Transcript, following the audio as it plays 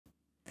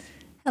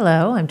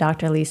Hello, I'm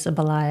Dr. Lisa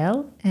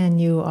Belisle,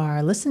 and you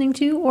are listening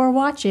to or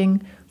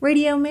watching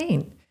Radio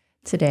Maine.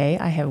 Today,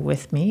 I have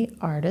with me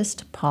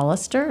artist Paula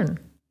Stern.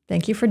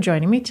 Thank you for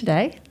joining me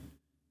today.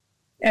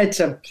 It's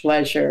a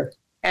pleasure.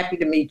 Happy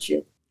to meet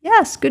you.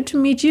 Yes, good to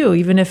meet you,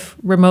 even if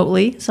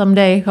remotely,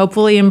 someday,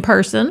 hopefully in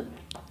person.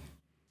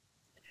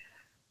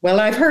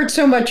 Well, I've heard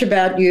so much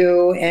about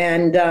you,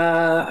 and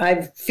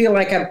I feel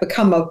like I've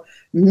become a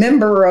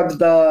member of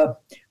the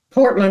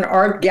Portland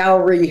Art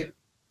Gallery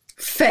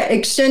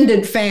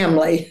extended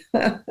family.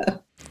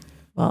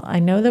 Well, I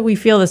know that we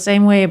feel the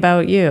same way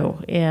about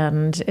you,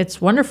 and it's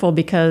wonderful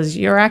because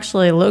you're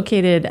actually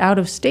located out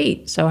of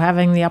state, so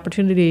having the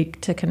opportunity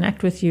to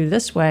connect with you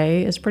this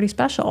way is pretty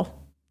special.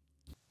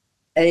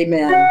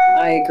 Amen.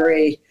 I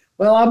agree.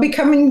 Well, I'll be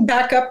coming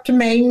back up to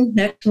Maine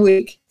next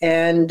week,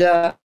 and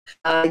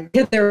I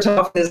get there as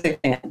often as I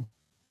can.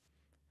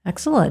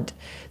 Excellent.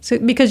 So,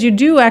 because you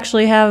do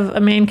actually have a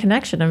Maine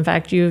connection. In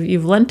fact,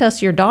 you've lent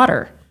us your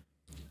daughter.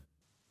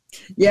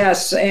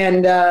 Yes,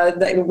 and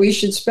we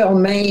should spell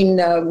Maine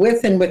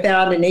with and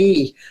without an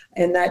E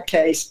in that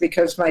case,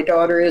 because my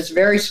daughter is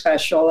very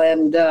special,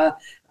 and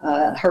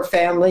her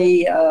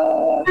family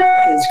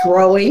is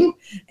growing,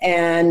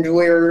 and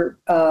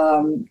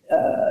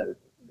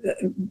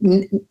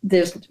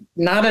there's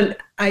not an.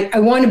 I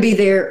want to be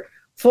there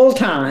full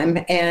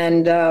time,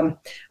 and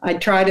I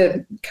try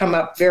to come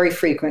up very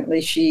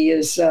frequently. She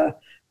is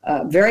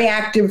very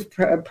active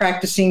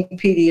practicing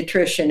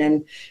pediatrician,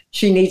 and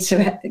she needs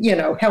some,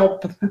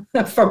 help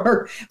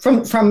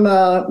from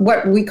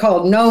what we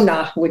call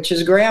Nona, which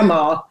is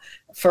grandma,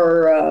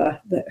 for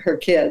her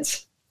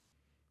kids.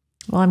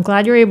 Well, I'm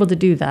glad you're able to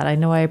do that. I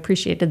know I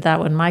appreciated that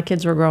when my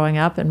kids were growing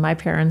up and my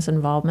parents'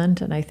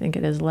 involvement, and I think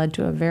it has led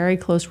to a very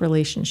close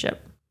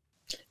relationship.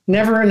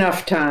 Never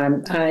enough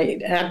time. I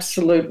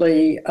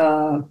absolutely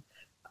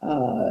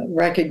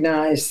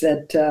recognize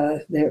that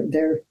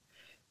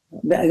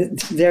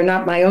they're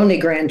not my only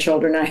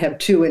grandchildren. I have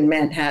two in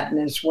Manhattan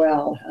as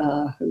well,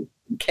 who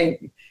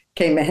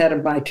came ahead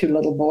of my two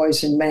little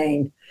boys in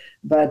Maine.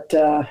 But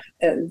I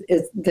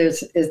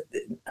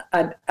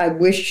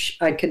wish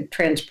I could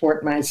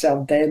transport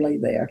myself daily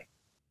there.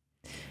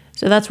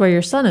 So that's where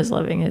your son is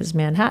living, is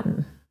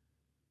Manhattan.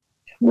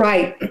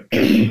 Right,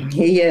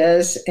 he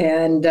is,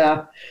 and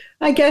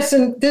I guess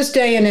in this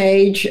day and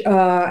age,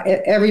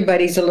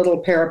 everybody's a little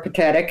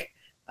peripatetic.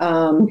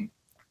 My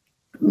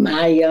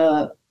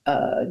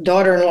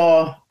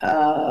daughter-in-law,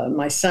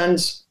 my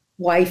son's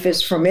wife,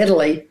 is from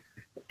Italy,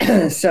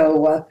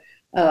 so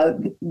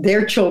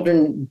their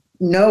children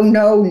know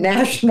no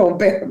national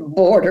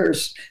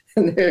borders.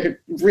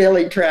 They're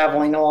really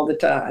traveling all the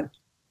time,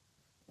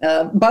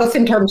 both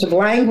in terms of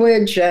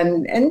language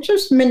and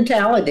just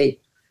mentality.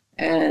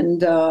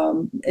 And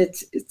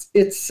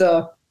it's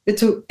a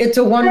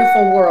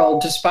wonderful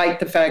world, despite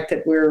the fact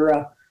that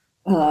we're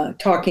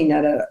talking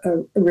at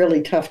a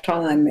really tough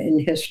time in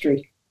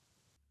history.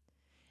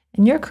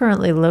 And you're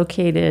currently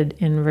located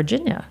in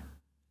Virginia.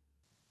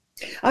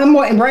 I'm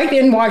right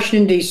in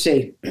Washington,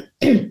 D.C.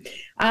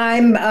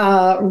 I'm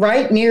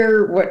right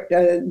near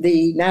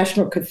the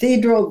National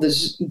Cathedral, the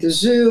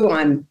zoo.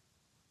 I'm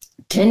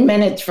 10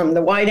 minutes from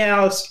the White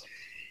House.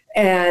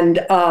 And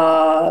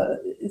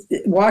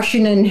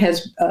Washington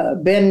has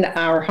been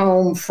our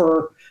home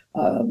for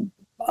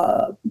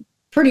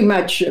pretty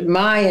much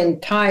my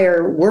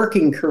entire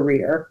working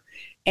career.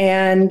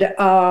 And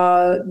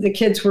the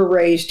kids were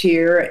raised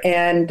here.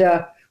 And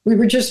we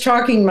were just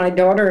talking, my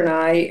daughter and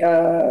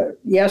I,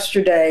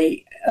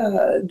 yesterday,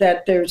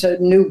 that there's a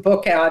new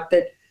book out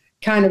that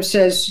kind of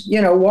says,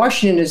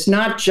 Washington is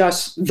not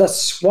just the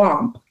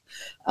swamp.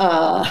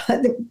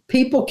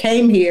 People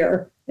came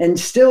here and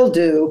still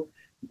do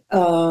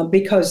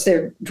because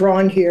they're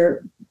drawn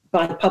here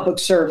by public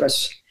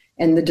service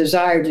and the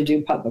desire to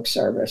do public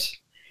service.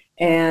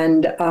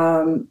 And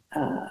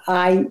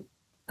I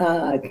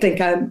think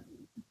I'm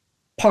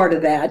part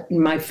of that.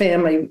 My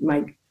family,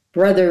 my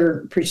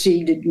brother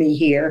preceded me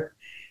here.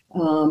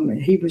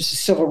 He was a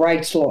civil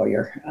rights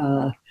lawyer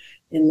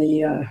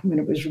when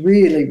it was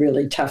really,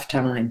 really tough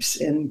times,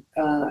 and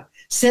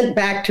sent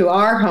back to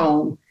our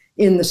home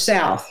in the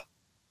South.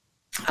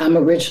 I'm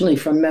originally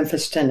from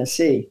Memphis,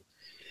 Tennessee,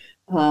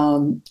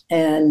 and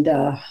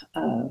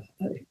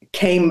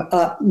came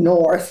up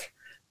north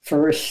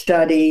for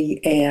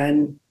study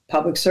and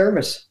public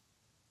service.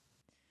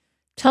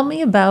 Tell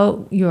me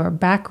about your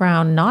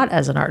background, not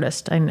as an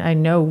artist. I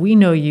know we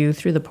know you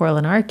through the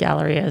Portland Art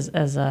Gallery as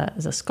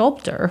a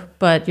sculptor,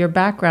 but your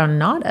background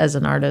not as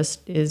an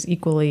artist is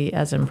equally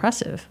as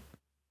impressive.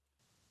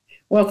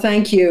 Well,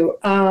 thank you.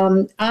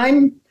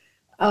 I'm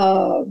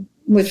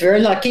was very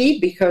lucky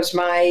because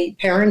my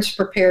parents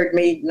prepared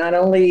me not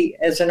only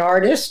as an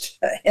artist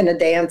and a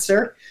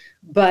dancer,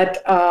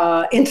 but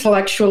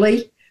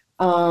intellectually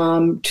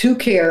to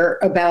care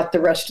about the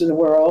rest of the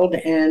world,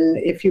 and,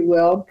 if you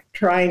will,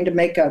 trying to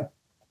make a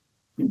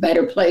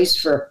better place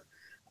for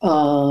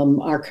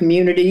our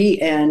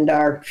community and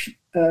our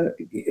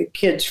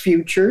kids'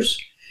 futures.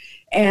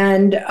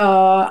 And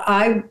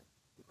I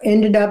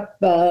ended up,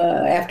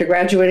 after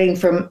graduating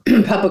from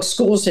public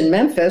schools in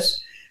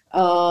Memphis,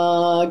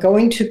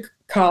 going to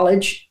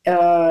college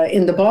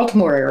in the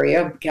Baltimore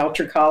area,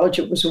 Goucher College.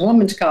 It was a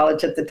women's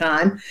college at the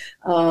time.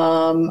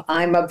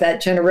 I'm of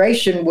that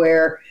generation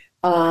where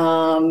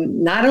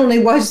not only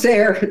was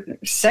there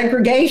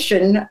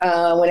segregation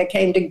when it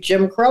came to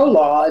Jim Crow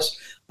laws,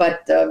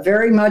 but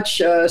very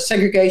much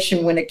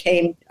segregation when it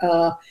came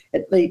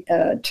at least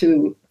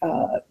to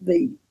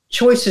the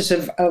choices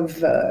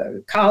of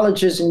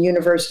colleges and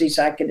universities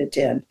I could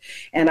attend.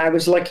 And I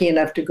was lucky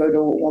enough to go to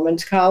a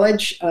women's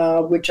college,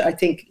 which I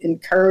think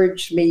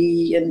encouraged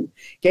me and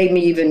gave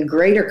me even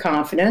greater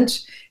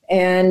confidence.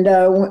 And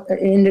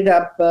ended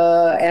up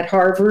at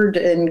Harvard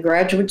in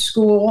graduate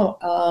school,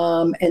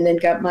 and then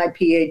got my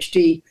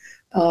PhD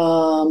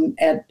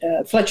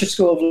at Fletcher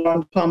School of Law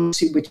and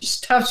Diplomacy, which is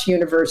Tufts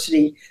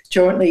University,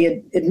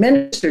 jointly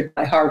administered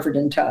by Harvard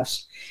and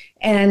Tufts.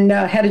 And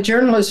had a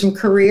journalism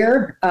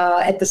career.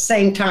 At the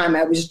same time,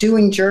 I was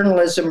doing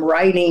journalism,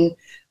 writing,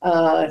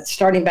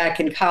 starting back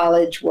in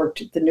college,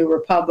 worked at the New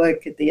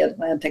Republic, at the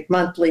Atlantic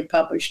Monthly,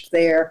 published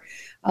there.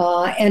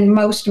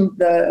 And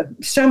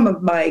some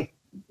of my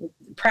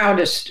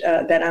proudest,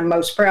 that I'm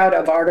most proud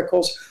of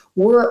articles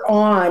were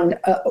on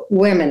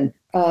women,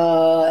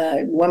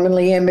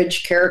 womanly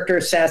image, character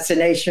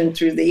assassination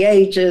through the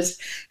ages,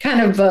 kind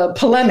of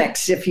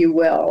polemics, if you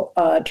will,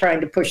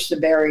 trying to push the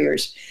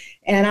barriers.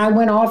 And I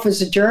went off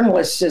as a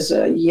journalist as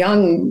a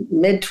young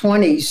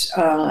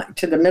mid-20s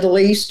to the Middle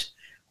East,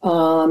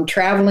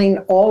 traveling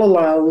all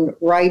alone,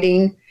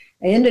 writing.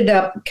 I ended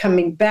up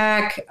coming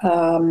back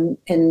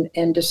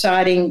and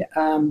deciding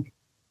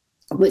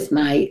with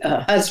my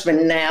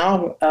husband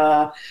now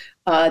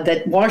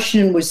that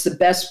Washington was the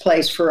best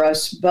place for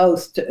us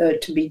both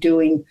to be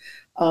doing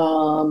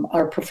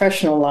our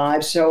professional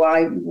lives. So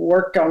I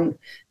worked on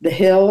the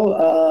Hill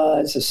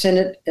as a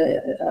Senate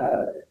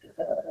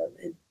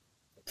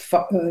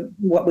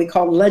what we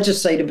call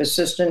legislative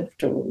assistant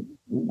to a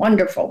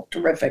wonderful,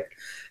 terrific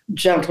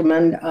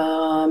gentleman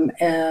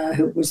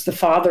who was the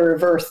father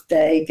of Earth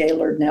Day,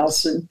 Gaylord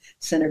Nelson,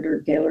 Senator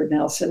Gaylord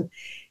Nelson,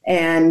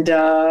 and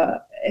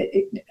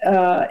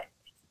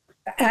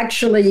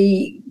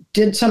actually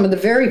did some of the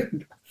very,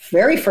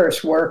 very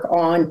first work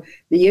on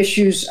the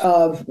issues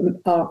of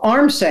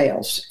arms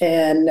sales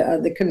and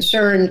the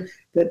concern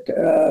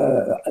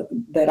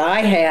that I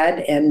had,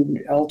 and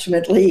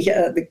ultimately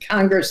the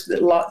Congress,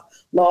 the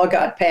law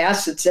got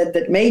passed. It said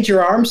that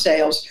major arms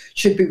sales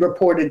should be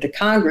reported to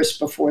Congress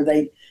before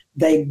they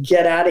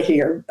get out of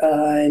here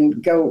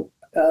and go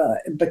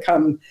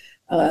become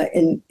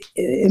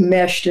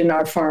enmeshed in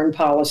our foreign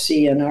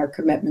policy and our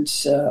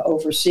commitments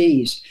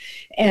overseas.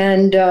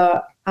 And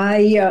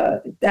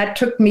that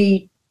took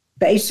me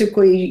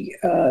basically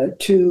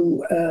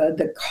to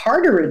the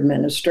Carter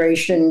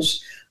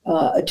administration's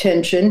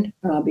attention,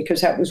 because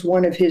that was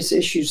one of his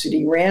issues that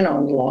he ran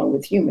on, along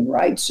with human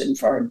rights and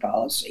foreign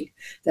policy,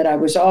 that I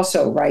was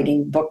also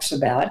writing books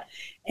about.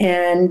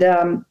 And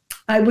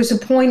I was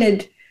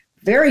appointed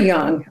very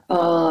young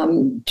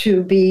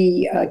to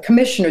be a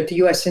commissioner at the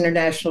US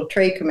International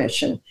Trade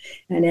Commission,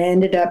 and I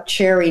ended up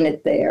chairing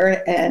it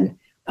there. And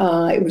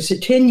it was a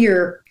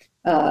 10-year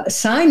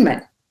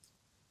assignment.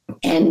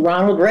 And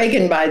Ronald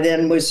Reagan by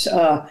then was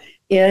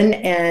in,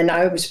 and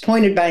I was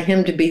appointed by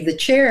him to be the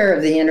chair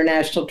of the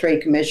International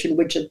Trade Commission,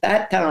 which at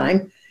that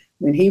time,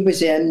 when he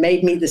was in,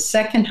 made me the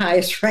second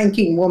highest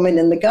ranking woman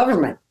in the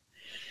government.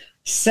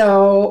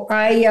 So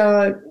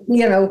I,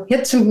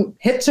 hit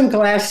some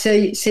glass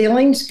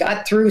ceilings,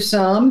 got through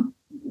some.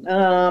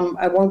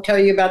 I won't tell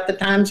you about the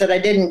times that I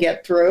didn't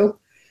get through,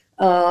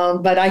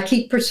 but I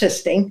keep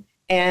persisting.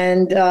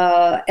 And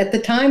at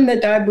the time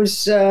that I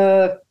was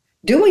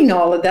doing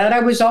all of that, I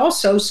was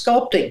also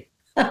sculpting.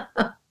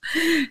 I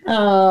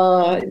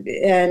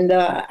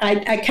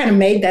kind of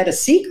made that a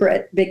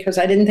secret because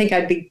I didn't think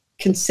I'd be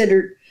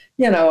considered,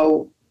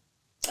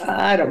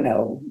 I don't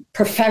know,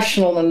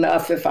 professional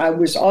enough if I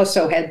was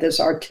also had this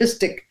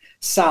artistic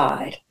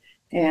side.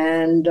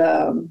 And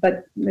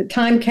but the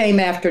time came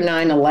after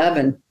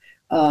 9/11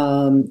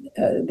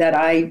 that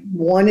I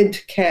wanted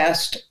to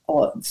cast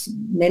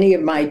many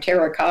of my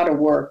terracotta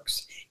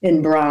works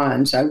in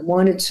bronze. I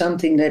wanted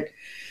something that,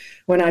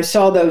 when I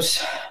saw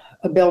those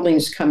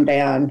buildings come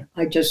down,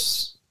 I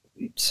just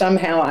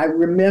somehow I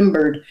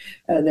remembered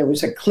there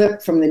was a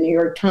clip from the New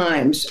York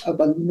Times of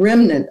a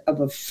remnant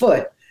of a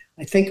foot.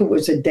 I think it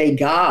was a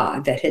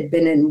Degas that had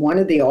been in one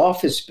of the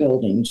office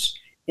buildings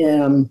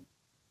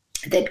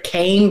that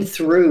came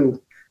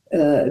through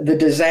the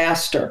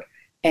disaster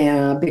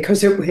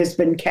because it has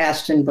been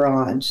cast in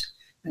bronze.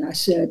 And I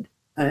said,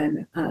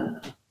 and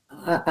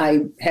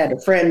I had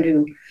a friend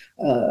who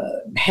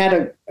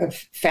had a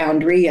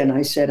foundry, and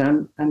I said,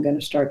 I'm going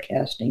to start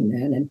casting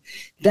then. And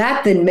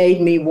that then made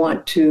me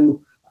want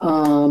to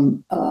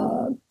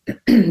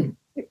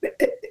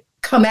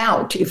come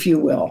out, if you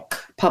will,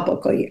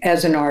 publicly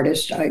as an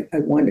artist. I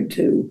wanted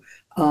to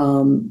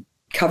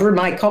cover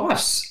my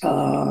costs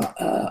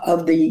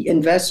of the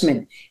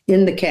investment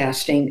in the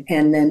casting,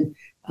 and then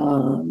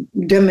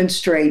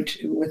demonstrate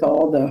with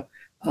all the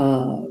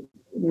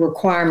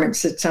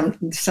requirements that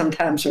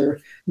sometimes are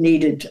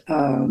needed,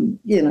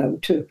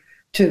 to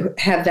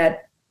have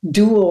that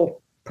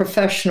dual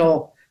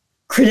professional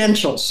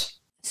credentials.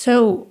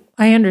 So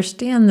I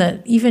understand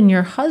that even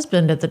your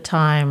husband at the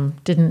time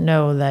didn't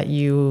know that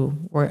you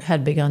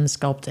had begun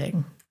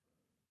sculpting.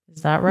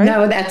 Is that right?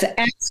 No, that's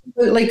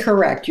absolutely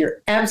correct.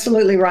 You're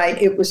absolutely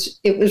right. It was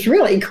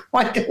really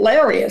quite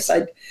hilarious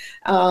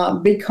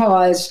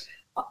because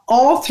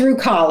all through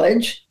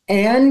college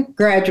and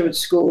graduate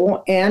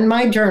school and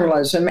my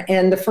journalism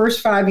and the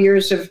first 5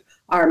 years of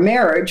our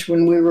marriage,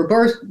 when we were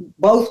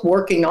both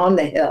working on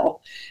the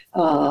Hill,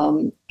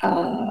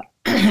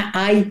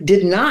 I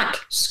did not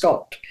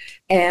sculpt.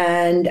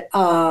 And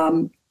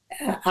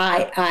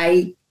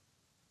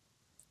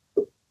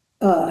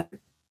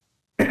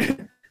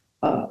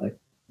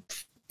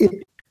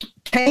it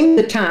came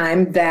the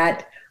time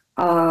that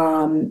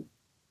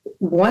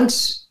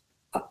once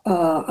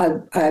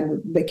I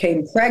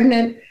became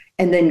pregnant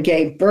and then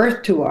gave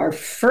birth to our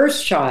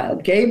first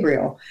child,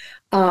 Gabriel,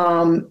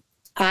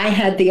 I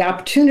had the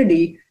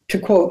opportunity to,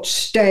 quote,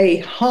 stay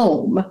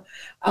home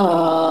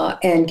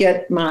and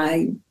get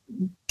my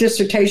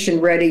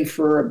dissertation ready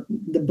for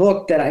the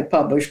book that I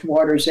published,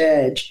 Water's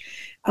Edge,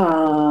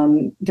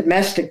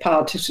 Domestic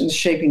Politics and the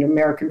Shaping of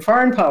American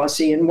Foreign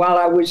Policy. And while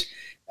I was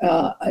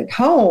at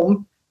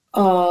home,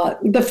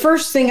 the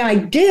first thing I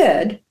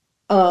did,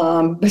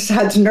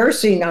 besides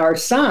nursing our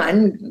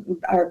son,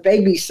 our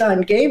baby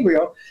son,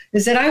 Gabriel,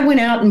 is that I went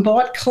out and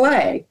bought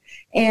clay.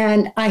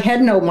 And I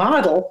had no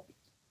model.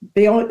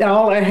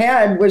 All I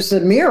had was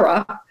a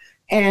mirror.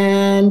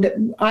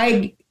 And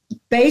I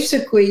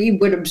basically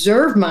would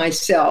observe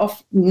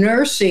myself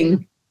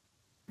nursing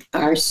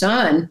our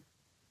son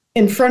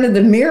in front of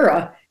the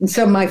mirror. And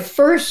so my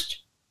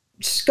first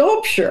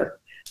sculpture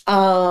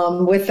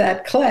with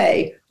that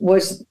clay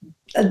was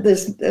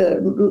this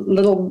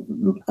little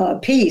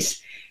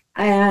piece.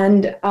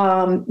 And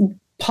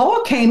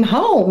Paul came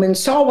home and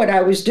saw what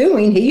I was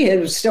doing. He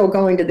was still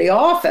going to the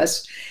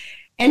office,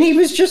 and he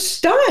was just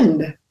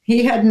stunned.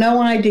 He had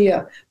no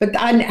idea, but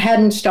I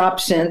hadn't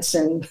stopped since.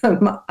 And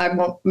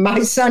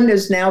my son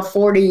is now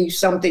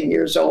 40-something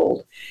years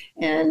old.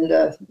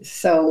 And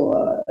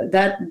so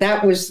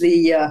that was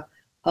the,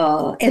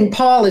 and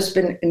Paul has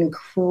been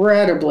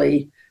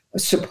incredibly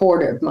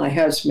supportive, my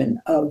husband,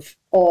 of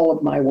all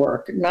of my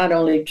work, not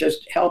only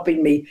just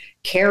helping me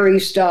carry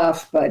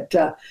stuff, but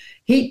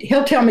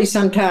he'll tell me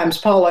sometimes,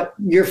 Paula,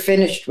 you're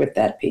finished with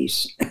that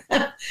piece.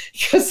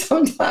 Because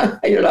sometimes,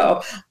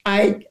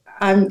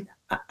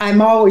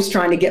 I'm always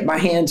trying to get my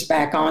hands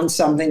back on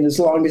something as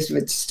long as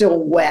it's still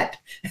wet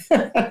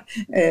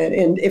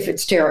and if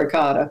it's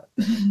terracotta.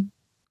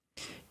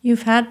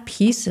 You've had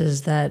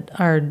pieces that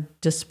are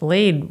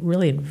displayed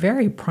really in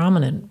very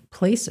prominent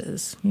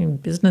places,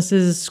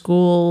 businesses,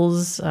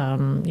 schools.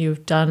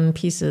 You've done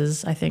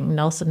pieces, I think,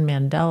 Nelson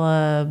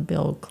Mandela,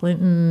 Bill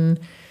Clinton.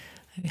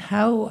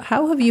 How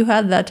have you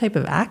had that type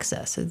of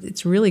access?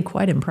 It's really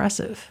quite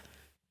impressive.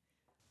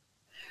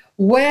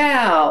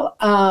 Well,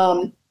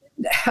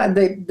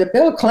 the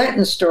Bill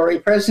Clinton story,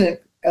 President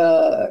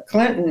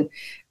Clinton,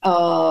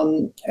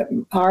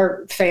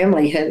 our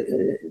family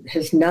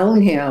has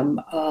known him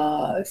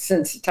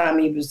since the time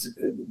he was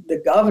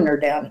the governor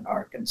down in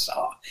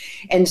Arkansas.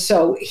 And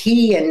so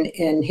he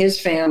and his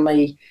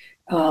family,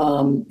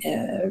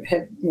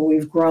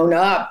 we've grown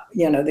up,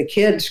 the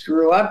kids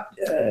grew up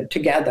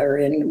together.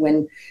 And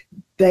when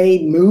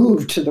they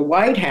moved to the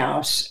White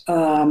House,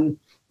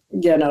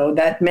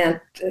 that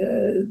meant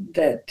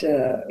that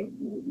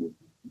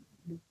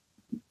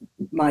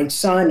my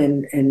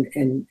son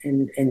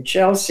and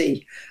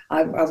Chelsea,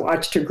 I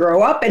watched her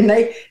grow up, and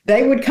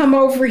they would come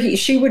over.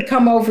 She would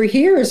come over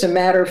here, as a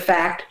matter of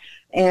fact,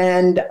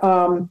 and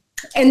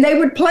they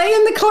would play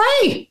in the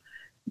clay.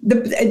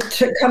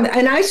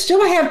 And I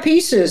still have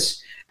pieces.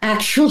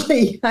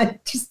 Actually, I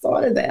just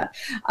thought of that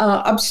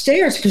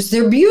upstairs because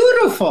they're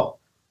beautiful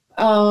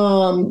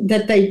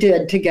that they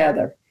did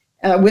together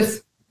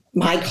with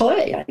my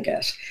clay, I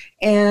guess,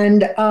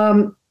 and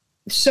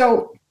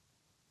so.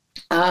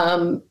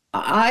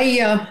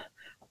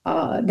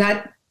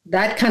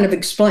 That kind of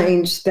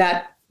explains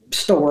that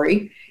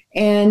story.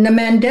 And the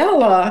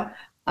Mandela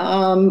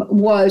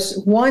was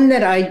one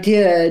that I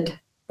did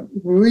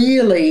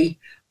really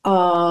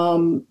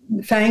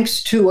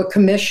thanks to a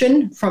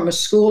commission from a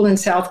school in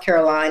South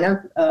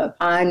Carolina,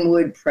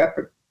 Pinewood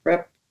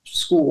Prep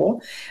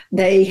School.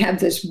 They have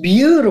this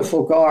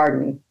beautiful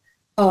garden.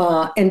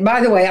 And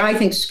by the way, I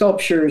think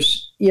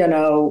sculptures,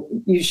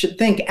 you should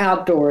think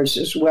outdoors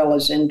as well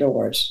as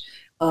indoors.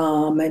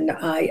 And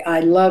I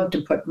love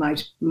to put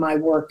my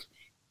work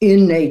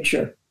in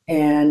nature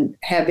and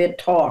have it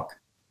talk,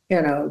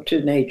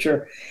 to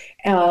nature.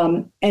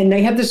 And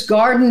they have this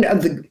garden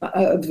of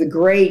the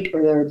great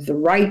or the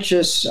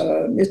righteous.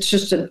 It's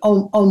just an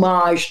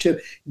homage to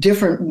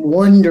different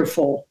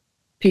wonderful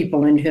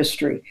people in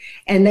history.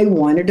 And they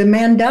wanted a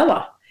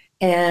Mandela.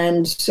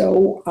 And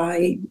so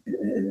I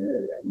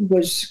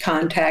was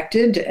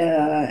contacted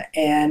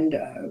and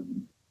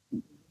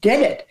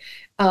did it.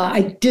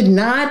 I did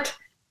not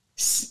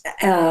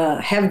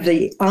have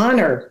the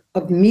honor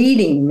of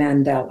meeting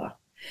Mandela.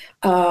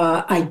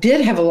 I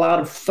did have a lot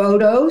of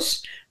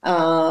photos,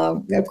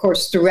 of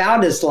course,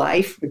 throughout his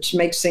life, which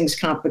makes things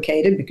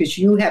complicated because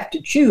you have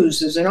to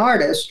choose as an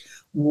artist,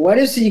 what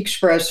is the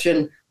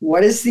expression,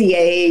 what is the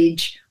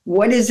age,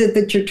 what is it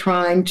that you're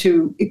trying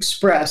to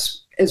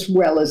express, as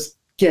well as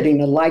getting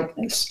a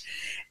likeness.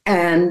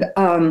 And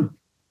one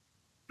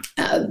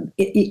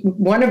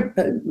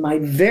of my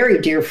very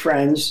dear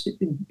friends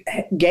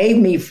gave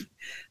me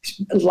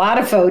a lot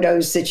of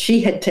photos that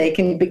she had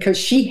taken because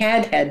she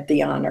had had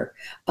the honor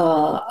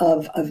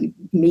of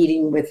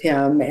meeting with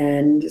him.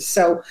 And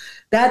so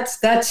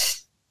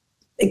that's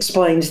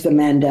explains the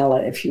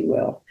Mandela, if you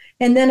will.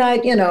 And then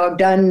I've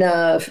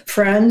done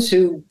friends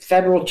who,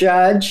 federal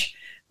judge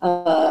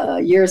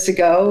years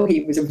ago,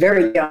 he was a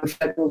very young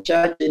federal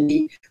judge and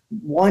he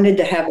wanted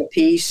to have a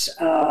piece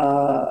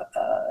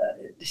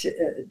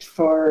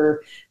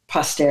for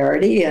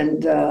posterity.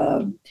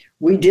 And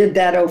we did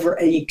that over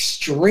an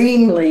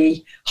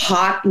extremely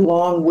hot,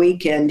 long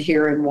weekend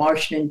here in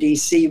Washington,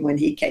 D.C. when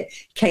he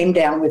came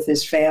down with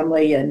his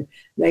family and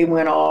they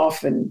went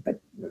off.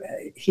 But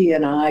he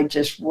and I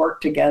just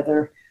worked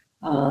together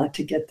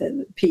to get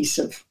the piece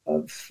of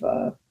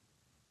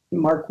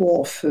Mark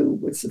Wolf, who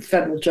was a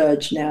federal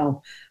judge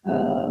now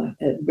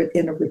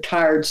in a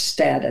retired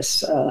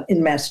status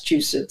in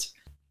Massachusetts.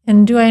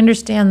 And do I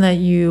understand that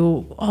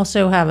you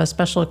also have a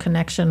special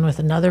connection with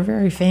another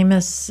very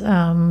famous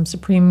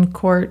Supreme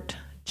Court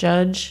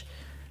judge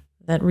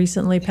that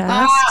recently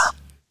passed?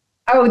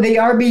 Oh, the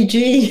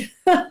RBG.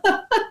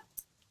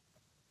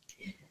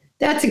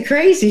 That's a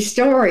crazy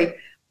story.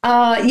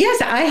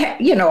 Yes,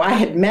 I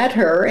had met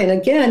her. And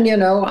again,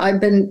 I've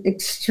been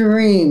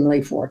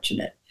extremely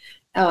fortunate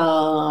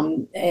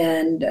to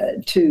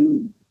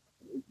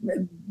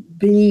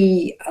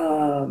be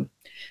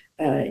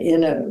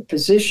in a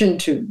position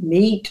to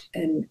meet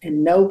and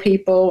know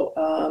people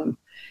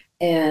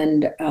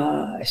and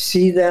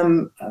see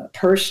them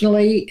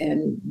personally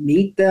and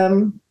meet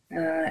them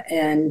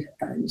and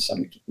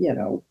some,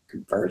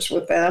 converse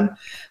with them,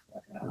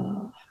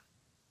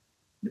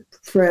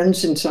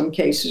 friends in some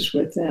cases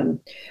with them.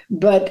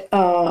 But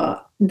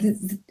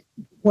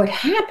what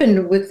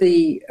happened with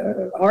the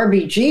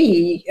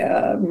RBG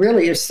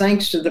really is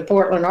thanks to the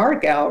Portland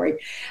Art Gallery.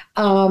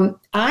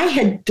 I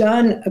had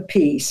done a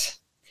piece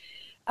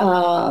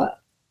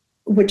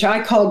which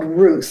I called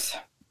Ruth.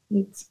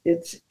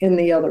 It's in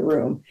the other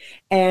room.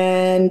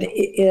 And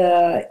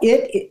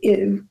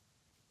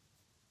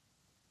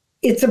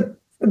it's a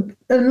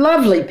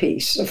lovely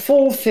piece, a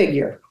full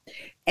figure.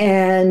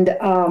 And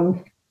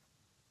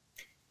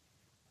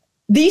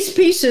these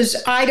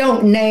pieces I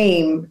don't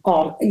name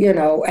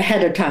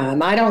ahead of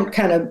time. I don't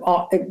kind of,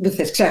 with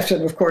the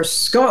exception, of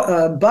course,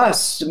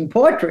 busts and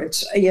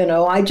portraits,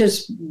 I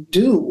just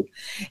do.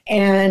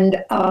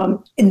 And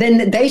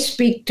then they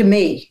speak to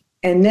me,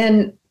 and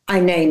then I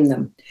name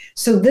them.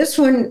 So this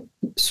one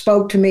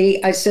spoke to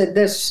me. I said,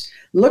 this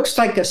looks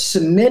like a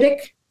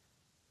Semitic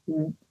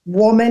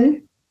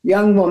woman,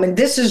 young woman.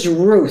 This is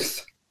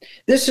Ruth.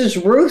 This is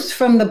Ruth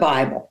from the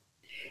Bible.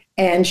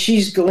 And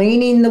she's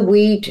gleaning the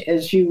wheat,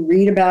 as you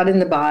read about in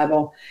the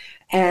Bible.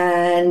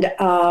 And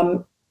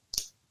the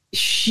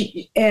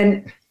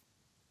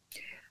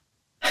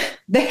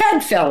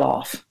head fell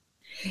off.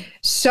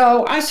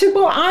 So I said,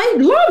 well, I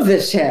love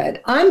this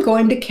head. I'm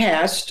going to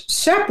cast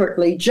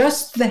separately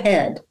just the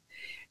head.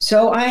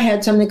 So I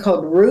had something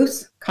called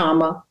Ruth,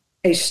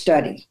 a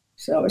study.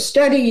 So a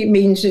study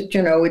means that,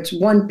 it's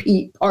one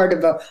part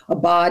of a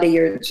body,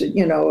 or it's,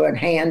 a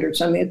hand or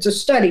something. It's a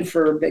study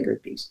for a bigger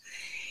piece.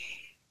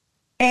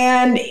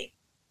 And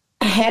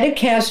I had it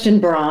cast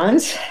in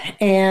bronze,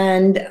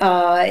 and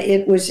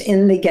it was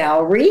in the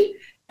gallery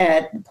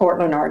at the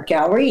Portland Art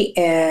Gallery,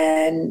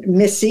 and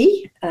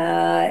Missy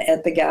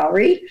at the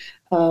gallery,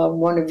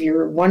 one of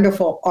your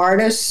wonderful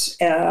artists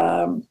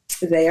there,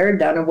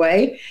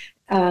 Dunaway.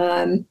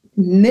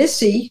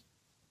 Missy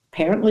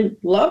apparently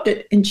loved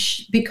it, and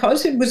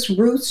because it was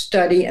Ruth's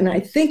study, and I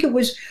think it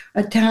was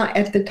at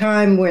the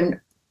time when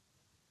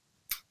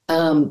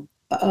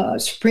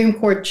Supreme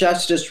Court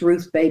Justice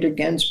Ruth Bader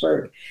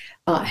Ginsburg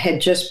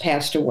had just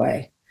passed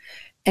away.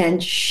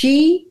 And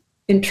she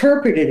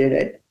interpreted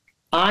it,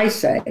 I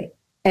say,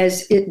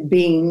 as it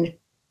being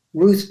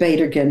Ruth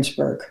Bader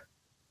Ginsburg.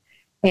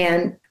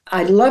 And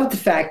I love the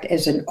fact,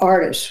 as an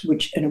artist,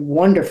 and a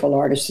wonderful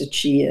artist that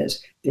she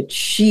is, that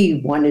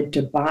she wanted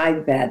to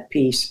buy that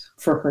piece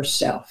for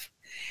herself.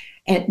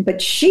 But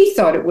she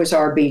thought it was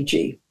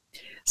RBG.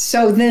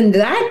 So then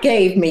that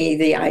gave me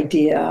the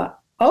idea,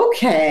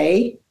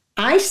 okay,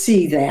 I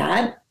see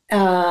that.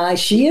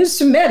 She is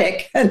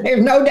Semitic, and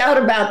there's no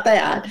doubt about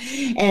that,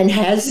 and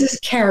has this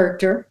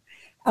character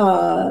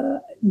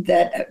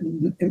that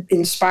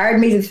inspired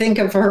me to think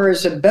of her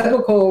as a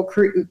biblical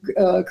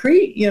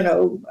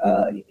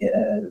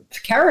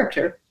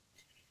character.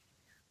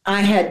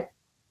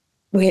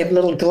 We have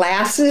little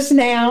glasses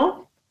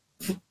now,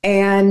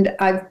 and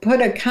I've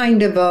put a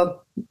kind of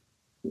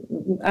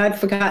I've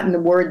forgotten the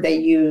word they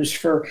use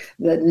for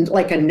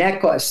like a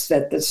necklace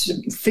that the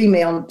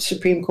female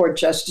Supreme Court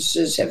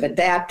justices have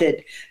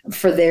adapted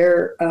for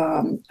their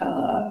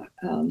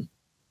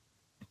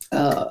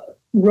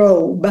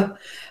robe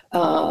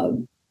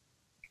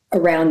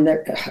around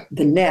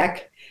the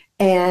neck.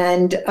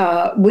 And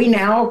we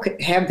now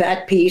have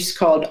that piece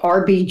called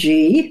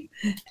RBG,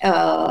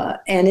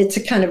 and it's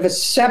a kind of a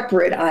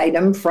separate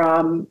item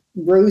from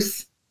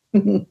Ruth,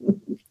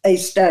 a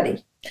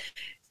study.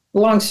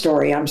 Long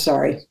story, I'm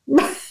sorry.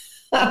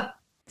 Well,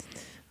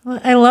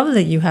 I love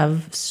that you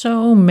have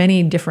so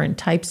many different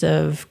types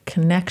of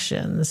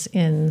connections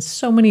in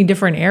so many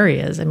different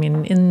areas. I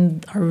mean,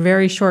 in our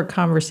very short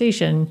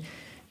conversation,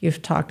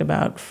 you've talked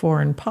about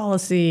foreign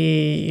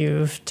policy,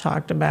 you've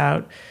talked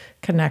about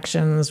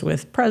connections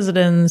with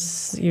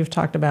presidents, you've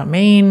talked about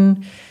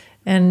Maine,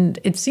 and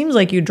it seems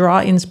like you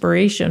draw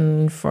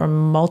inspiration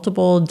from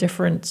multiple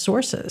different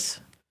sources.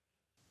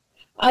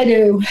 I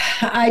do.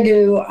 I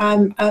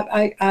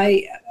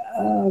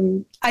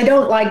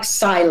don't like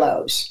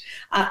silos.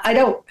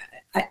 There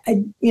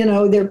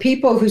are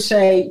people who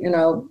say,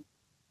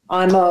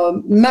 I'm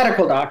a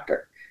medical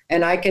doctor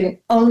and I can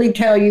only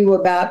tell you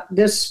about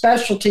this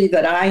specialty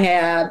that I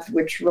have,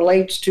 which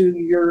relates to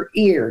your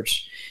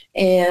ears.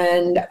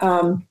 And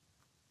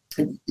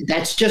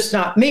that's just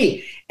not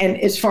me. And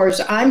as far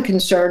as I'm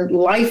concerned,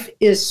 life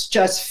is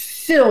just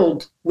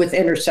filled with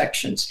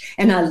intersections,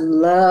 and I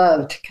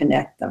love to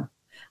connect them.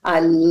 I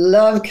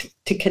love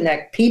to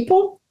connect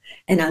people,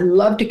 and I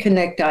love to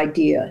connect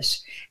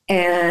ideas.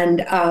 And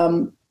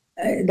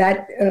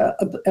that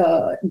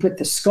with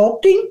the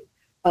sculpting,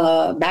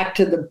 back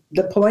to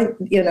the point,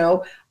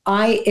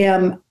 I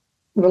am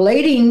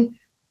relating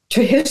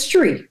to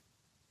history.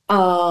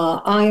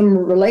 I'm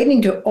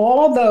relating to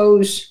all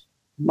those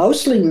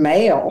mostly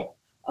male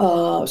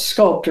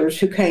sculptors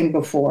who came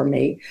before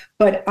me,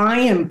 but I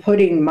am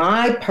putting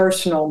my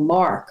personal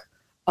mark.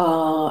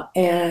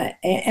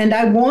 And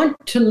I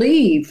want to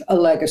leave a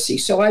legacy.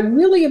 So I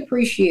really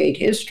appreciate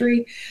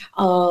history.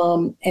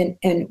 And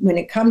when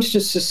it comes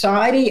to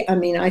society, I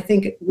mean, I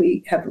think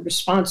we have a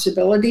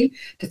responsibility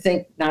to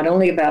think not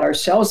only about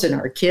ourselves and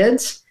our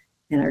kids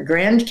and our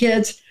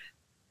grandkids,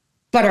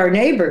 but our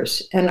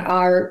neighbors and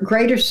our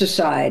greater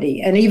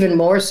society, and even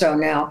more so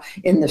now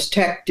in this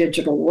tech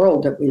digital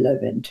world that we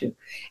live into.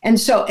 And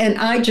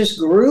I just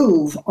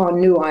groove on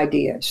new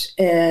ideas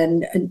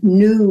and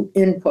new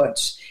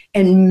inputs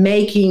and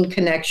making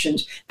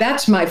connections.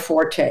 That's my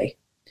forte.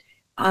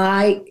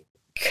 I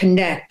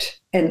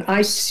connect and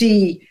I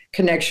see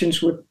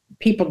connections with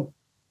people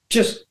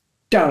just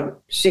don't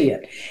see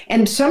it.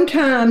 And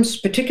sometimes,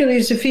 particularly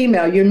as a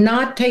female, you're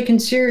not taken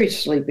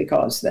seriously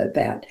because of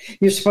that.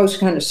 You're supposed to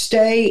kind of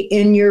stay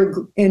in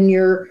your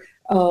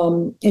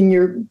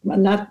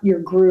not your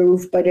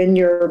groove, but in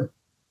your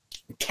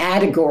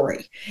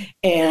category,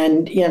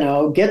 and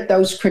get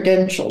those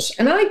credentials.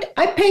 And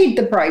I paid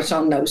the price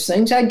on those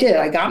things. I did.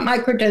 I got my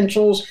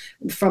credentials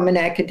from an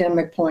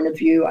academic point of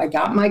view. I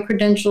got my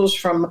credentials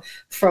from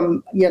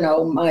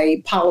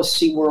my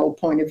policy world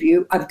point of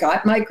view. I've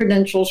got my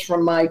credentials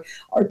from my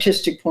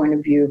artistic point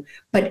of view.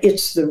 But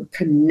it's the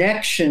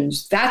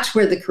connections. That's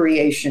where the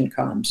creation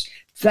comes.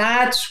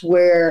 That's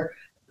where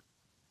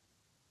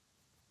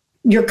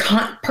your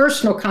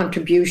personal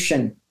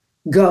contribution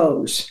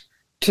goes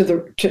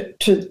to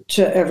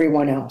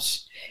everyone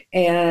else.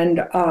 And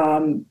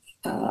I'm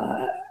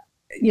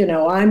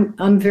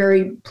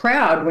very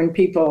proud when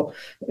people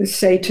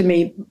say to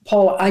me,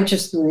 Paula, I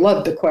just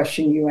love the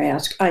question you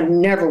ask. I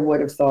never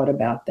would have thought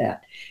about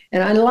that.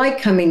 And I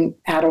like coming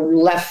out of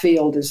left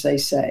field, as they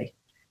say,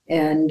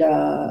 and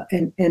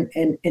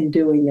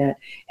doing that.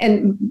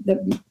 And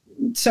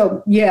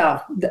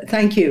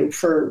thank you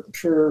for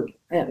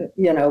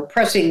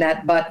pressing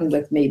that button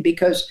with me,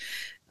 because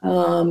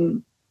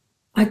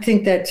I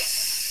think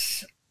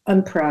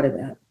I'm proud of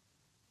that.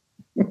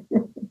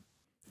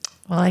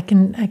 Well, I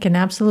can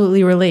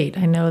absolutely relate.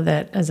 I know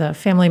that as a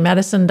family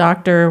medicine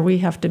doctor, we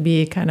have to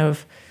be kind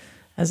of,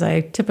 as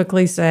I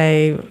typically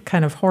say,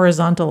 kind of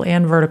horizontal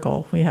and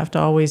vertical. We have to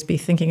always be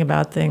thinking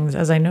about things,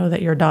 as I know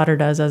that your daughter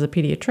does as a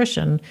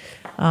pediatrician,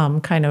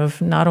 kind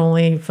of not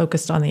only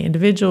focused on the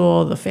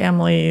individual, the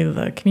family,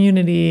 the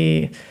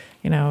community,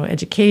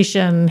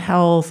 education,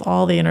 health,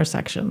 all the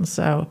intersections.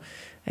 So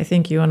I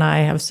think you and I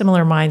have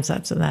similar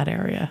mindsets in that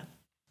area.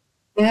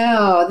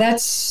 Yeah,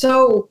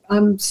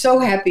 I'm so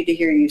happy to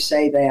hear you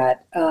say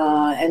that.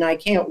 And I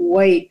can't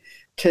wait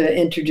to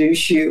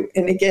introduce you.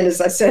 And again, as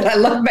I said, I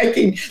love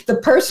making the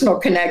personal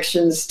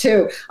connections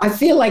too. I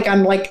feel like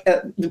I'm like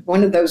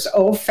one of those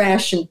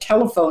old-fashioned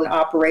telephone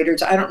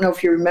operators. I don't know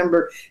if you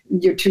remember,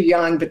 you're too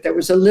young, but there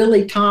was a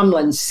Lily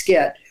Tomlin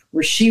skit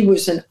where she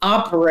was an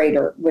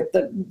operator with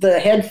the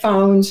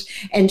headphones,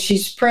 and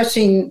she's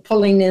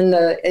pulling in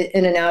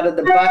and out of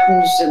the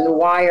buttons and the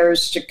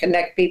wires to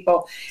connect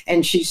people.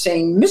 And she's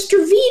saying, Mr.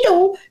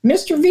 Vidal,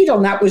 Mr. Vidal.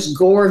 And that was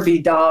Gore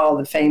Vidal,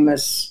 the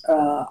famous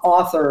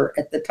author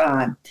at the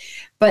time.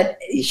 But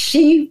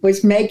she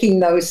was making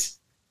those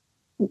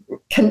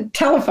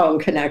telephone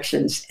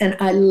connections, and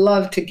I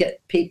love to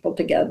get people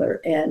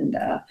together and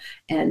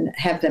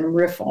have them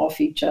riff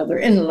off each other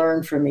and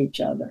learn from each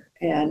other.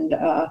 And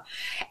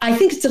I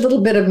think it's a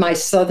little bit of my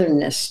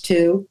southernness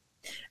too,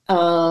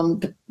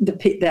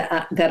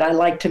 that I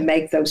like to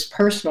make those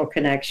personal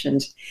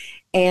connections.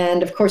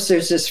 And of course,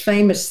 there's this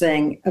famous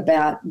thing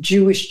about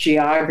Jewish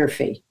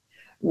geography.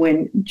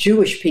 When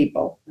Jewish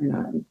people, and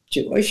I'm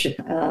Jewish,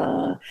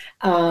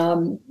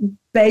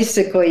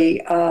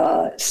 basically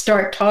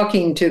start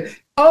talking to,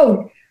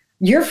 oh,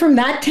 you're from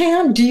that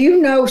town? Do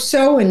you know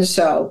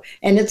so-and-so?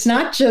 And it's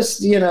not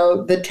just,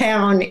 the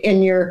town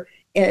in your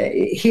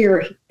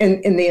here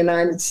in the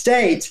United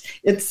States.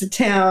 It's the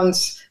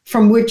towns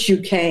from which you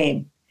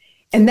came.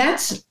 And I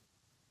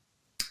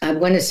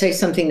want to say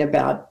something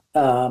about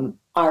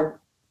our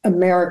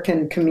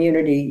American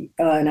community,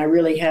 and I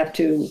really have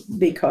to,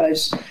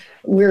 because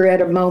we're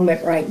at a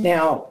moment right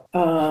now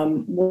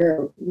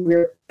where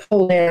we're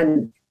pulled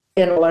in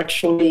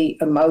intellectually,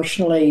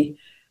 emotionally,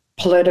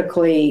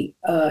 politically,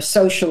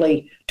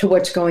 socially to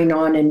what's going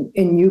on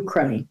in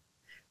Ukraine.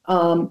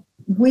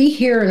 We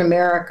here in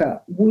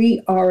America,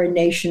 we are a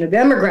nation of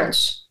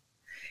immigrants.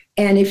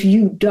 And if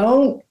you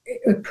don't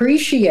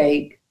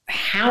appreciate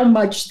how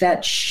much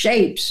that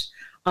shapes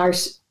our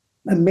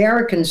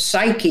American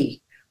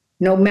psyche,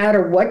 no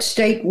matter what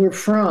state we're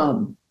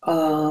from,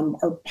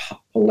 or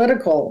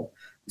political,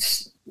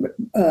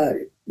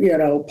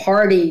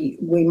 party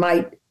we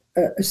might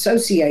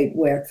associate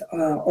with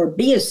or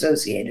be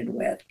associated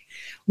with,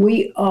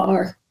 we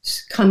are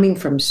coming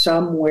from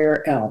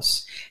somewhere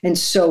else. And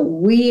so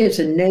we as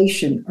a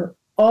nation are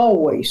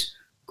always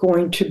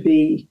going to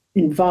be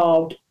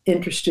involved,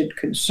 interested,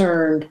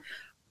 concerned,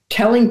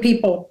 telling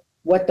people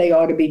what they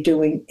ought to be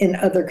doing in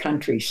other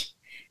countries.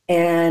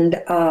 And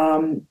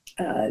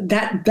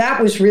that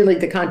was really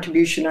the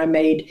contribution I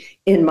made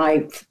in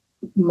my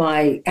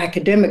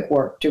academic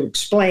work, to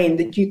explain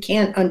that you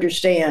can't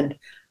understand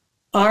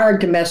our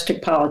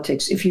domestic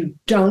politics if you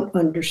don't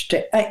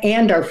understand,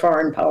 and our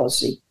foreign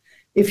policy,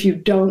 if you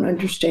don't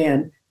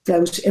understand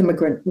those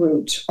immigrant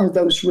roots or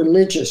those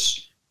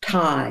religious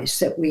ties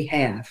that we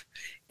have.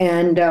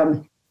 And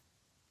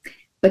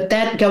but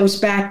that goes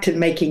back to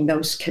making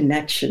those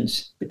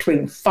connections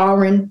between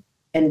foreign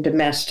and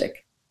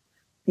domestic,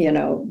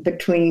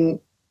 between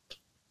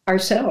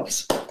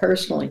ourselves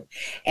personally.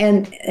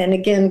 And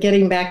again,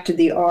 getting back to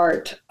the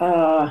art,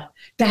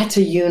 that's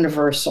a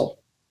universal.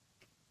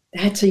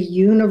 That's a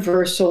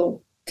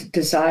universal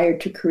desire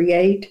to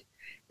create.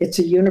 It's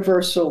a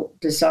universal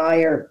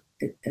desire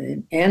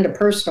and a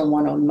personal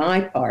one on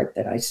my part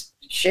that I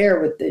share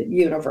with the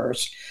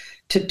universe,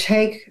 to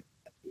take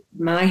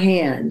my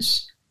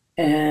hands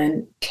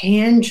and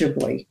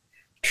tangibly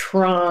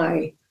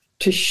try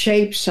to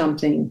shape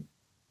something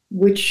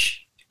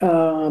which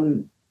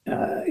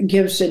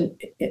gives an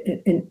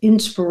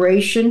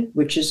inspiration,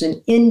 which is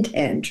an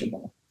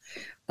intangible,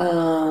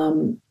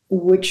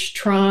 which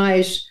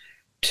tries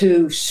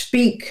to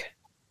speak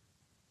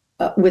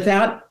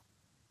without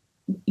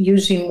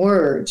using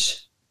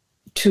words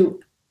to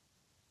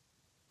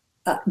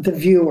the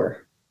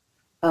viewer,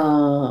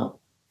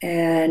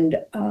 and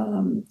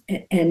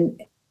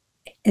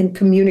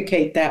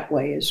communicate that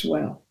way as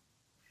well.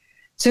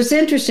 So it's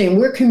interesting.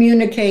 We're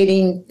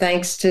communicating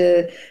thanks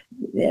to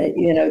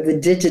the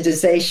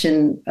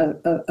digitization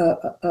of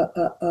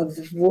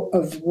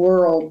the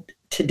world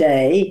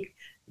today,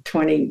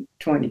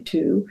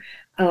 2022,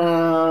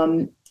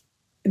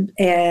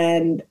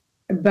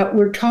 but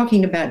we're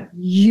talking about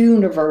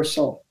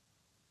universal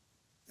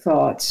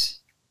thoughts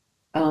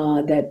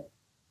that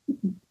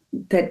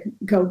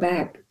go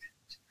back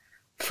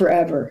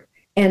forever.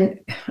 And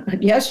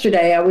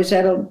yesterday I was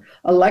at a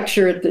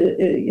lecture at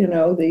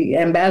the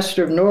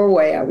ambassador of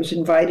Norway. I was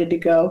invited to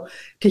go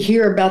to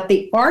hear about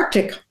the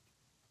Arctic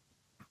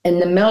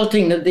and the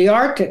melting of the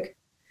Arctic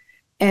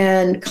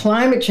and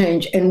climate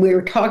change. And we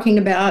were talking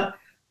about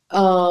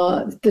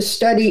the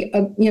study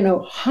of,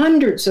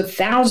 hundreds of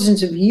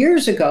thousands of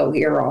years ago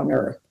here on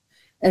Earth,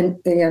 and,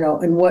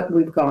 and what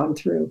we've gone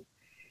through.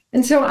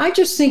 And so I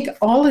just think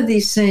all of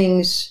these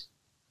things,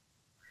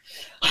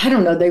 I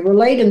don't know, they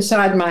relate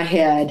inside my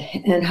head,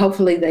 and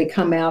hopefully they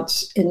come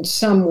out in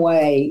some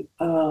way,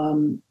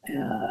 in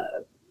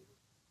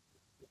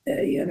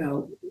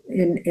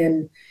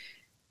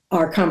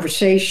our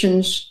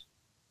conversations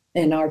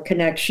and our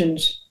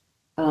connections,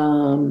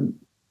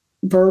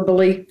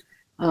 verbally,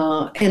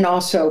 and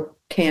also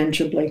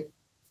tangibly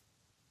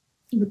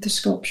with the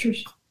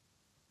sculptures.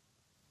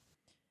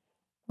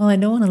 Well, I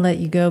don't want to let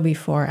you go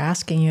before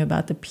asking you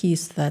about the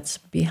piece that's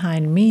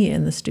behind me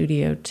in the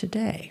studio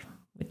today,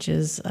 which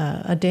is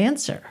a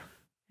dancer.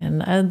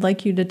 And I'd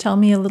like you to tell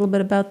me a little bit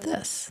about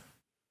this.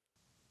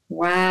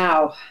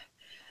 Wow.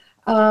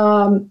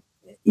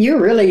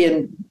 You're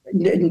really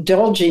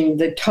indulging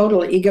the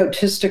total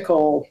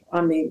egotistical,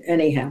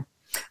 anyhow.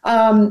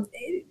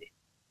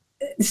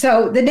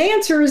 So the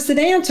dancer is the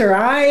dancer.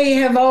 I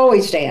have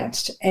always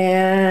danced.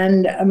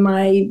 And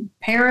my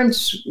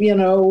parents,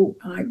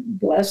 I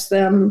bless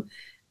them,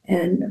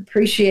 and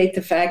appreciate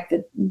the fact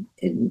that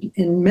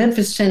in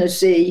Memphis,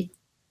 Tennessee,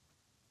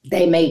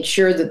 they made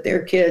sure that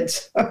their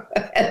kids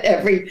had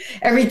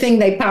everything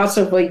they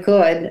possibly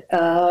could,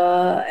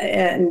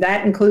 and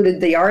that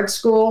included the art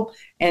school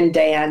and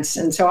dance.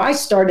 And so I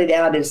started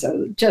out as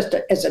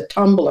a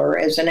tumbler,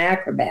 as an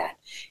acrobat,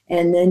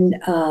 and then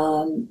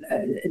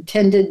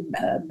attended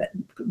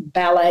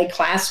ballet,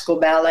 classical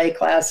ballet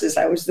classes.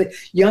 I was the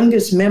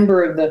youngest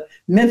member of the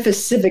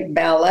Memphis Civic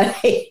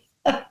Ballet,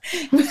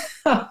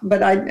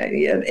 but I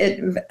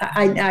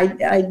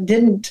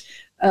didn't.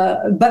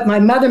 But my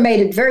mother made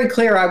it very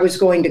clear I was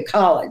going to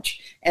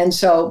college. And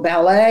so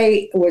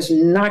ballet was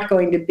not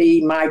going to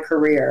be my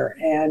career.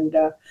 And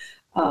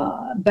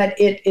but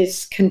it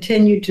is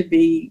continued to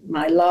be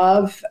my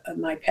love,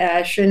 my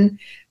passion,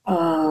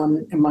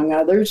 among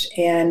others.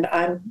 And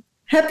I'm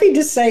happy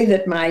to say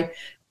that my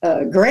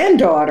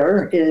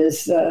granddaughter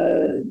who's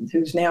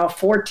now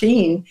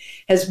 14,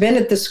 has been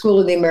at the School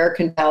of the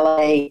American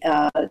Ballet,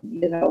 of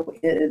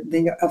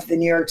the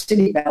New York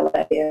City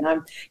Ballet, and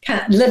I'm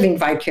kind of living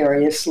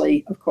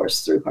vicariously, of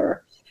course, through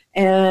her.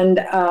 And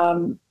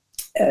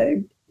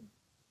the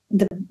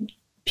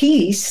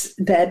piece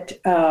that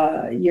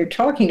you're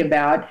talking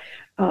about,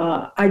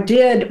 I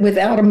did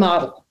without a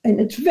model,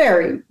 and it's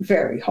very,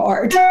 very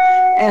hard.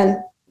 And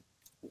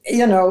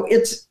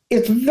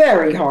it's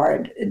very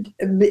hard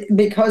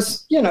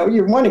because, you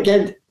want to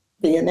get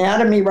the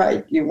anatomy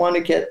right. You want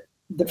to get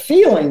the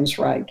feelings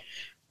right.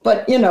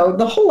 But,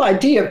 the whole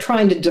idea of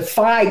trying to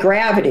defy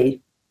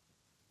gravity,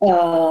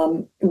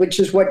 which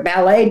is what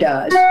ballet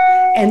does,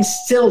 and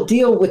still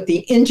deal with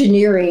the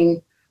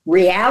engineering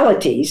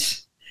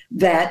realities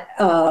that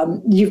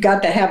you've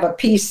got to have a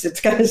piece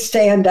that's going to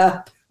stand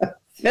up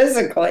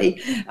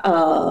physically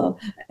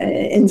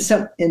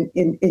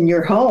in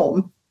your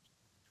home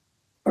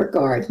or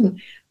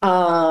garden,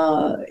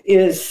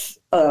 is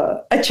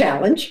a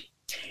challenge.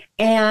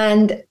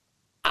 And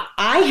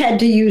I had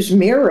to use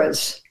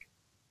mirrors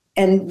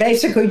and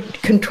basically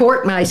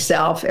contort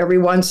myself every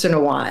once in a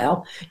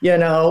while,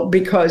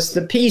 because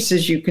the piece,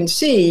 as you can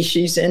see,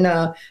 she's in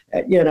an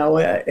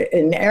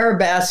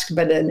arabesque,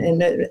 but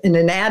in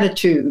an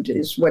attitude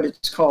is what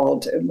it's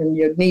called when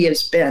your knee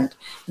is bent,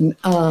 and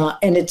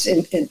it's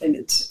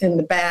in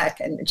the back,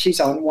 and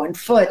she's on one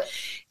foot.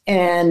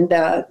 And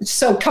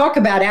so, talk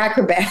about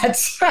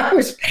acrobats. I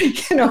was,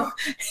 in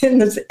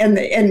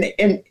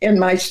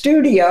my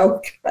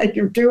studio,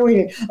 you're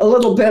doing a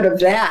little bit of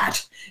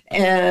that.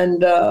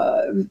 And,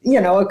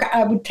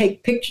 I would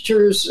take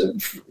pictures of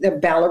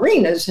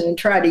ballerinas and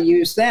try to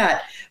use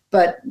that.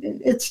 But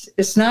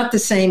it's not the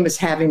same as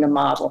having a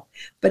model.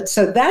 But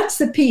so that's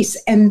the piece.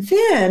 And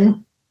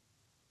then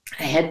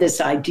I had this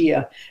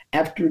idea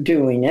after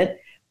doing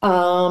it.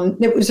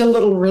 It was a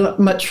little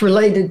much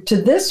related to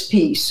this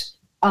piece.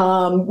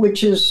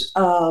 Which is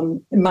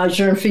Ma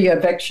jeune fille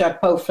avec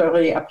chapeau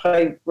fleuri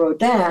après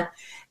Rodin,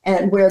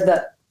 and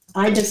where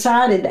I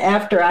decided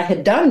after I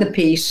had done the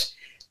piece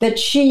that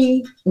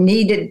she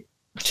needed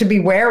to be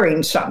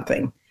wearing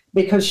something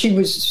because she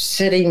was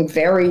sitting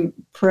very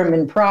prim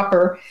and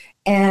proper.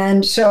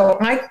 And so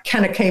I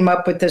kind of came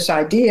up with this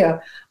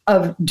idea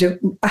of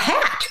a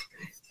hat.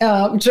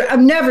 So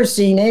I've never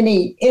seen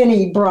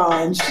any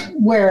bronze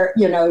where,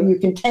 you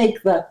can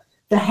take the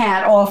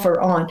hat off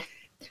or on.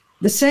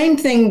 The same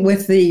thing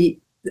with the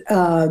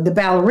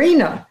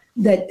ballerina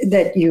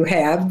that you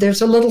have.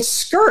 There's a little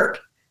skirt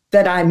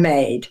that I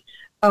made.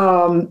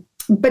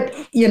 But,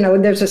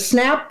 there's a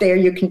snap there.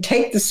 You can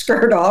take the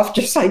skirt off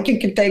just like you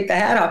can take the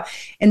hat off.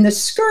 And the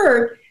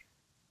skirt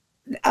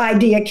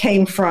idea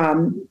came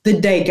from the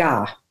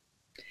Degas.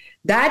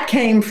 That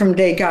came from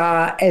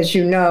Degas, as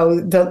you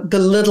know, the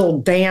little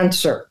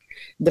dancer,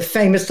 the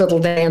famous little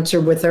dancer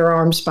with her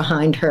arms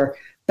behind her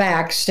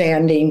back,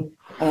 standing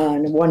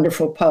in a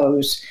wonderful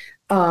pose.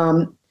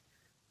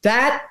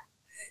 Degas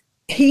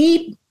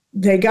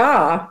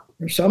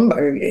or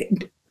somebody,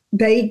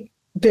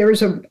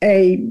 there's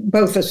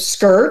both a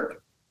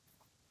skirt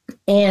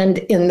and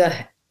in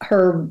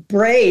her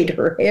braid,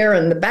 her hair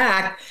in the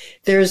back,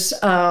 there's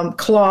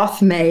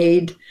cloth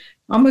made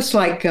almost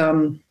like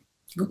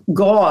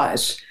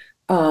gauze,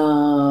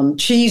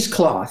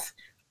 cheesecloth,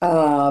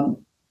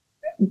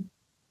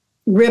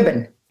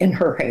 ribbon in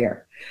her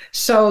hair.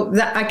 So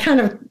I kind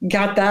of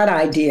got that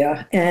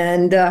idea.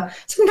 And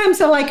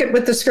sometimes I like it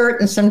with the skirt,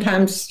 and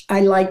sometimes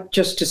I like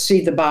just to see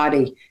the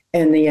body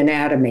and the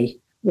anatomy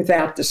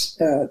without the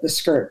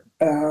skirt.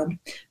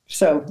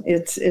 So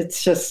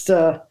it's just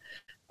a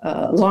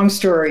long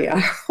story. I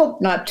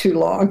hope not too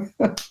long.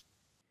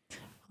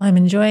 I'm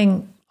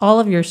enjoying all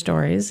of your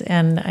stories,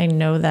 and I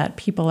know that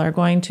people are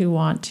going to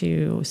want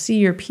to see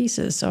your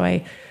pieces. So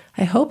I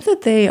hope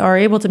that they are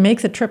able to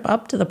make the trip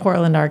up to the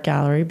Portland Art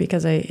Gallery,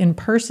 because in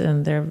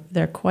person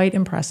they're quite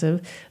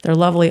impressive. They're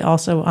lovely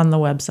also on the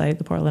website,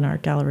 the Portland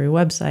Art Gallery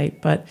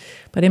website, but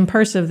in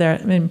person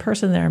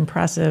they're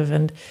impressive.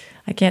 And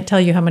I can't tell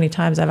you how many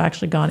times I've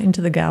actually gone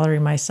into the gallery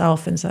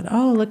myself and said,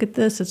 "Oh, look at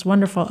this, it's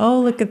wonderful. Oh,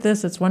 look at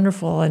this, it's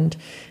wonderful." And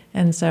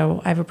And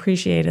so I've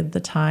appreciated the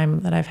time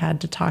that I've had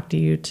to talk to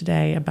you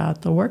today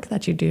about the work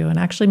that you do and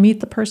actually meet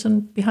the person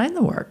behind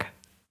the work.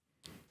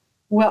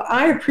 Well,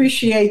 I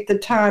appreciate the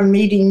time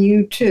meeting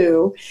you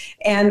too.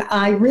 And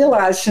I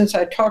realized since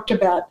I talked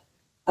about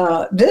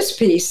this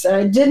piece,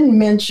 I didn't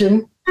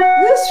mention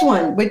this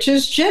one, which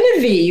is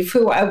Genevieve,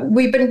 who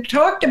we've been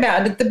talked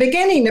about at the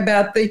beginning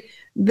about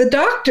the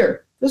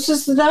doctor. This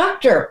is the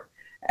doctor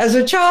as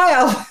a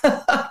child.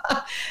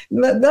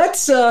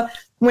 That's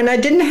when I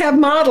didn't have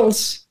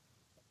models.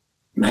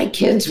 My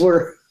kids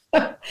were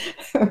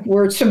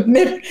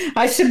submitted.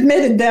 I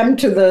submitted them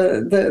to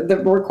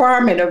the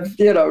requirement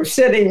of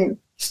sitting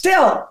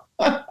still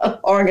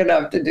long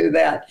enough to do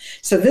that.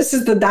 So this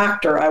is the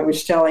doctor I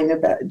was telling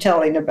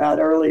about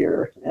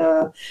earlier.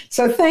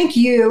 So thank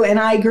you, and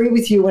I agree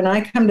with you. When I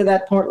come to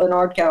that Portland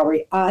Art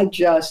Gallery, I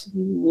just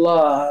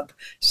love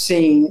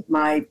seeing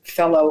my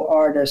fellow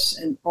artists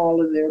and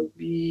all of their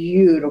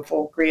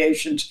beautiful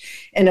creations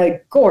in a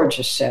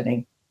gorgeous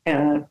setting.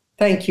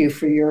 Thank you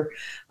for your,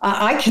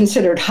 I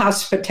consider it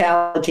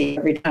hospitality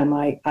every time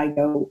I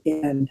go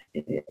in.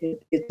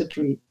 It's a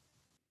treat.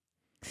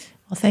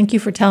 Well, thank you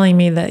for telling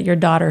me that your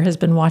daughter has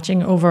been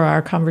watching over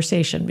our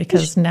conversation,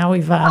 because now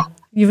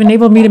you've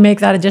enabled me to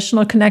make that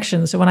additional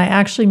connection. So when I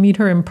actually meet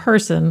her in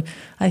person,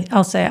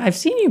 I'll say, I've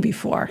seen you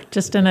before,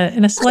 just in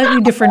a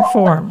slightly different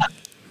form.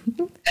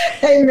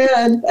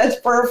 Amen. That's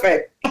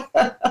perfect. I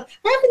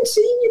haven't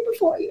seen you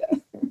before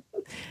yet.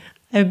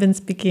 I've been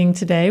speaking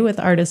today with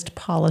artist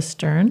Paula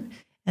Stern.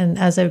 And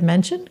as I've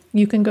mentioned,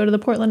 you can go to the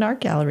Portland Art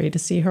Gallery to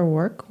see her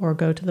work, or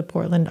go to the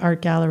Portland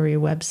Art Gallery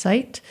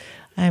website.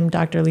 I'm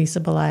Dr. Lisa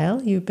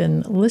Belisle. You've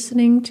been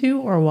listening to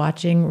or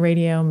watching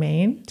Radio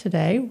Maine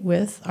today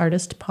with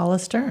artist Paula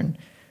Stern.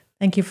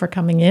 Thank you for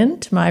coming in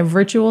to my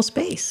virtual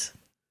space.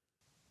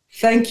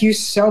 Thank you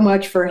so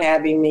much for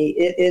having me.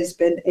 It has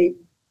been a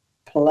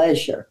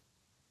pleasure.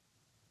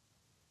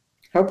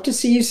 Hope to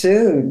see you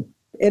soon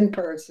in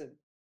person.